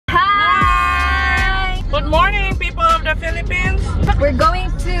morning, people of the Philippines. We're going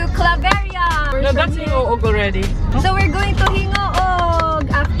to Claveria. No, that's Hingoog already. So we're going to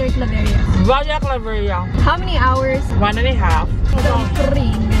Hingoog after Claveria. Via Claveria. How many hours? 1.5. So 3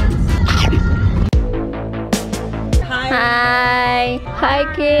 minutes. Hi. Hi,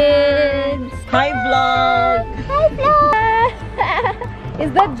 kids. Hi, vlog. Hi, vlog. Is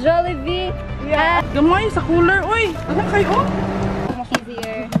that Jollibee? Yeah. Gamay sa cooler. Uy, ano kayo?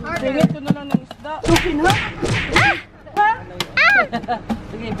 Easier. Singit ko na lang ng isda. Sukin ha? Ah! Ha? Ah!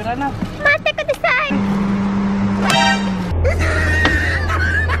 Sige, bira na. Mate ko design.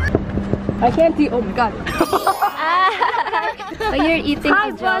 I can't see. Oh my god. Oh, you're eating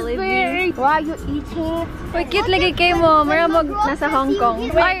a Jollibee. Why are you eating? Uy, cute lagi kayo mo. Maramag nasa Hong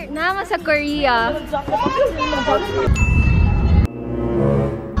Kong. Ay, naman sa Korea.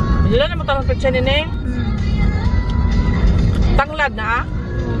 Hindi na naman tanong picture ni Neng. Tanglad na ah?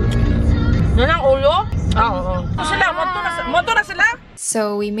 Ano ang ulo? Oo. Sila, moto na sila.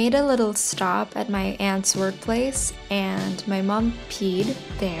 So we made a little stop at my aunt's workplace and my mom peed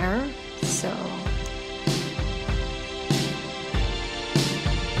there, so...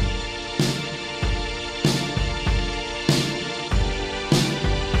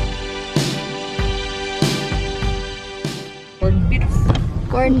 Corn bits.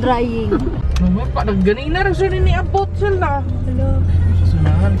 Corn drying. Naman pa, nagganina rin sila ni abot sila. Hello.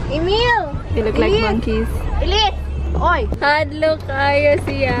 Susunahan. Emil! They look like monkeys. Elise! Oy! Hadlo kayo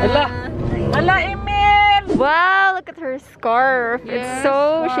siya. Ala, Emil! Wow, look at her scarf. Yes, It's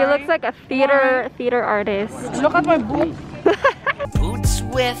so, she looks like a theater artist. Look at my boots. Boots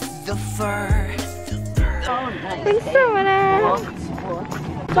with the fur. Thanks so much.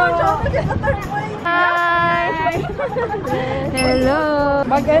 Hi. Hello.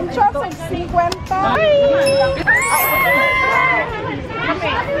 Mag-enchop sa 50.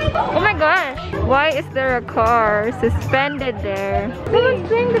 Oh my gosh. Why is there a car suspended there? Someone's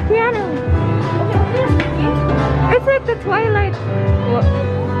playing the piano. It's like the Twilight.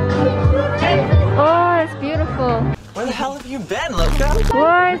 Oh, it's beautiful. Where the hell have you been, Loca?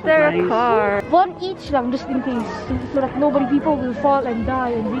 Why is there a car? One each lang, just in case. So that people will fall and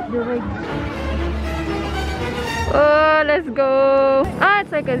die and break their legs. Oh, let's go. Ah,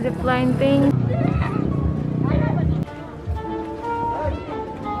 it's like a zipline thing.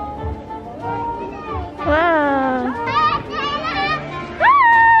 Wow.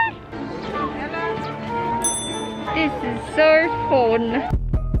 This is so fun.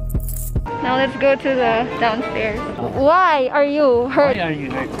 Now let's go to the downstairs. Why are you hurt? Why are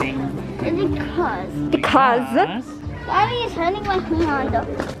you hurting? Because. Because? Why are you turning my hand up?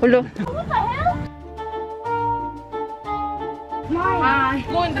 Hello. What the hell? Hi.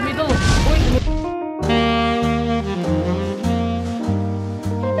 Go in the middle. Go in the middle.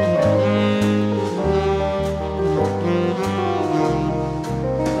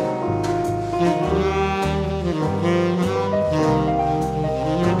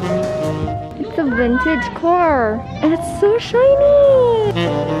 It's a vintage car and it's so shiny.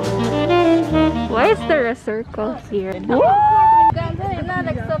 Why is there a circle here?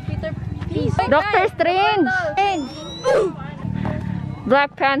 Doctor Strange!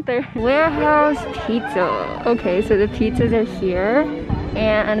 Black Panther. Warehouse Pizza. Okay, so the pizzas are here.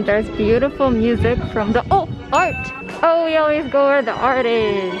 And there's beautiful music from the... Oh! Art! Oh, we always go where the art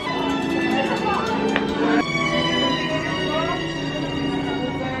is.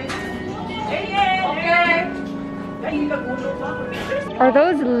 Are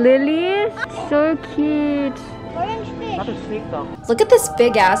those lilies? So cute. Look at this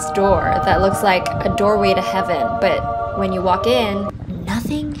big ass door that looks like a doorway to heaven, but when you walk in,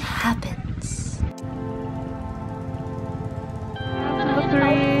 nothing happens.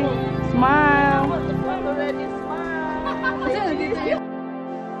 3, smile.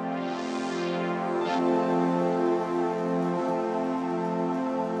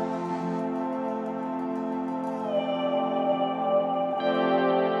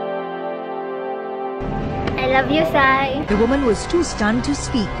 I love you, Sai. The woman was too stunned to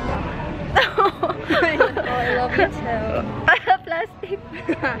speak. I love it too. Plastic.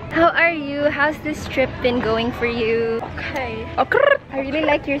 How are you? How's this trip been going for you? Okay. I really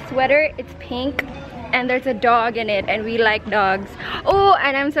like your sweater. It's pink and there's a dog in it and we like dogs. Oh,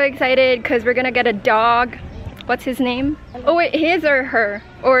 and I'm so excited because we're gonna get a dog. What's his name? Oh wait, his or her?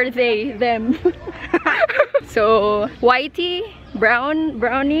 Or they, them. So, Whitey?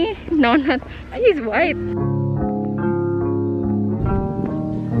 Brownie? No, not, he's white.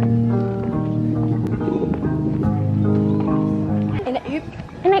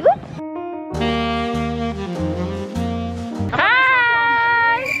 And I oops.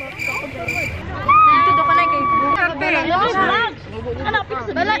 Hi! Dito ka na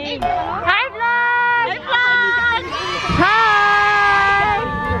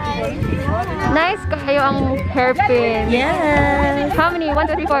hairpin. Yes. How many? 1,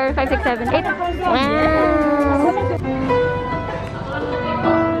 2, 3, 4, 5, 6, 7, 8. Wow.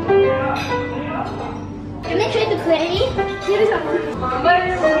 Can I try the clay?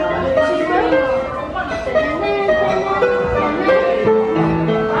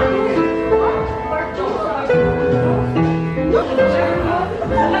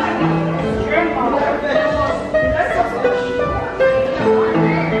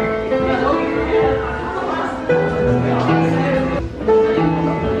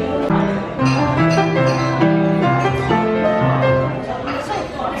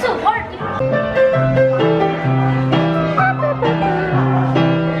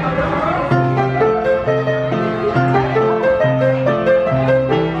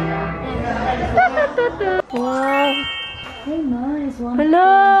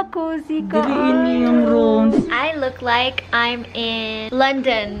 Hello, cozy ka. I look like I'm in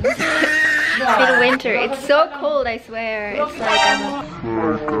London in winter. It's so cold, I swear. It's like I'm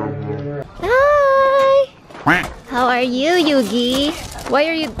Hi! How are you, Yugi? What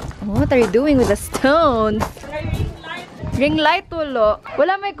are you doing with the stones? Ring light ulo.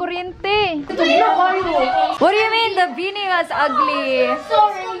 Wala may kuryente. What do you mean the beanie was ugly?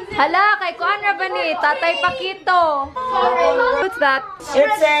 Hala, kay kuan ra ba ni Tatay Pakito? What's that?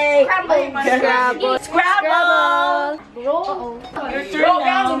 It's a Scrabble. Scrabble.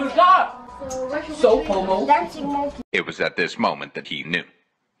 So Pomo. It was at this moment that he knew.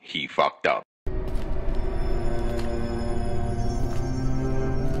 He fucked up.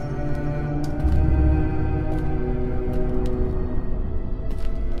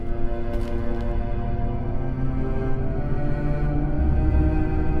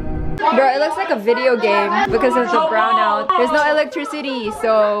 Bro, it looks like a video game because of the brownout. There's no electricity,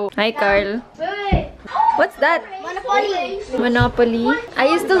 so... Hi, Carl. What's that? Monopoly. Monopoly? I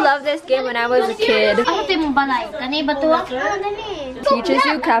used to love this game when I was a kid. Ako ito yung balay. Kanay ba ito? Dali. Teaches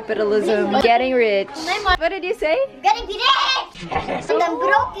you capitalism, getting rich. What did you say? Getting rich! And I'm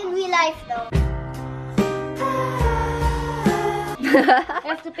broke in real life though. I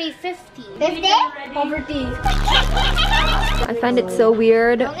have to pay 50. 50? Poverty. I find it so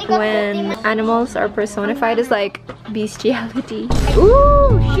weird when animals are personified as like bestiality.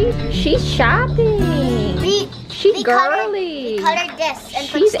 Ooh, she's shopping. She's girly. We colored this and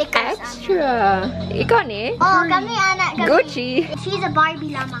put She's stickers extra. Ikaw ni? Oh, kami Ana. Gucci. She's a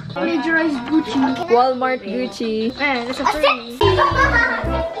Barbie llama. Miniaturized Gucci. Walmart Gucci. That's a free.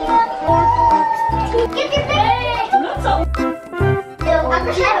 Give your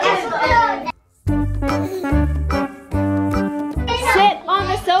Sit on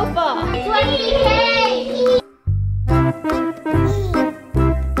the sofa.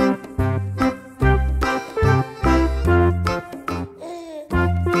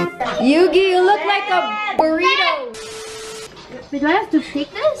 Yugi, you look like a burrito. Wait, do I have to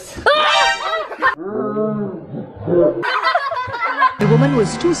take this? The woman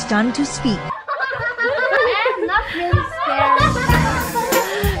was too stunned to speak. I'm not really scared.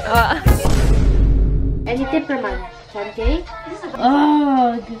 Any tip per month? 10K?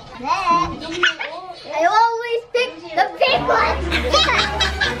 Oh, I always pick the big ones.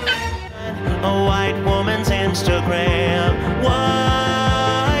 A white woman's Instagram.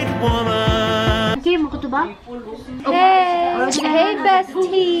 White woman. Okay, mo ko to ba? Hey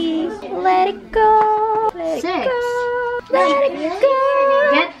bestie. Let it go. Let it go. Let it go.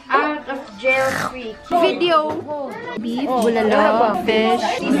 Get out of jail free. Video. Beef, bulalo, fish,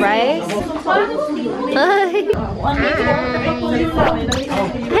 rice. Hi.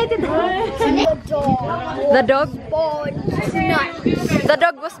 The dog? The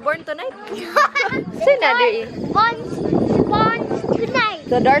dog was born tonight? Say na, Diri. Spawns tonight.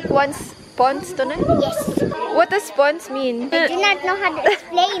 The dark one spawns tonight? Yes. What does spawns mean? I do not know how to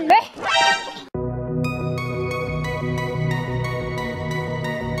explain.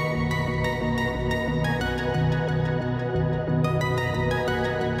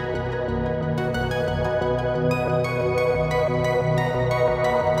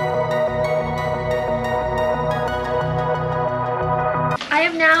 I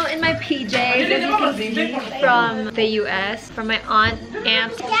am now in my PJs, as you can see, from the US, from my aunt. Oh,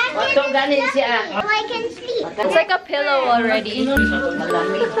 I can sleep. It's like a pillow already.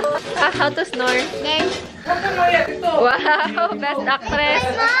 How to snore? Then, Wow, best actress.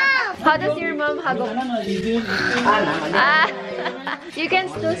 Mom! How does your mom hagok? You can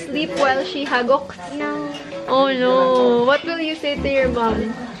still sleep while she hagoks? No. Oh no. What will you say to your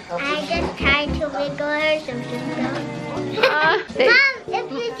mom? I just tried to wiggle her something. Mom,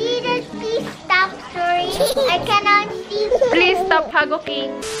 If you see this, please stop. Sorry. I cannot see. please stop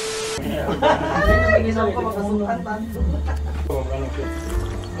hagoking.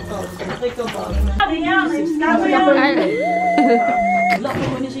 Laki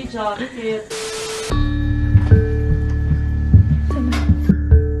mo ni si jacket.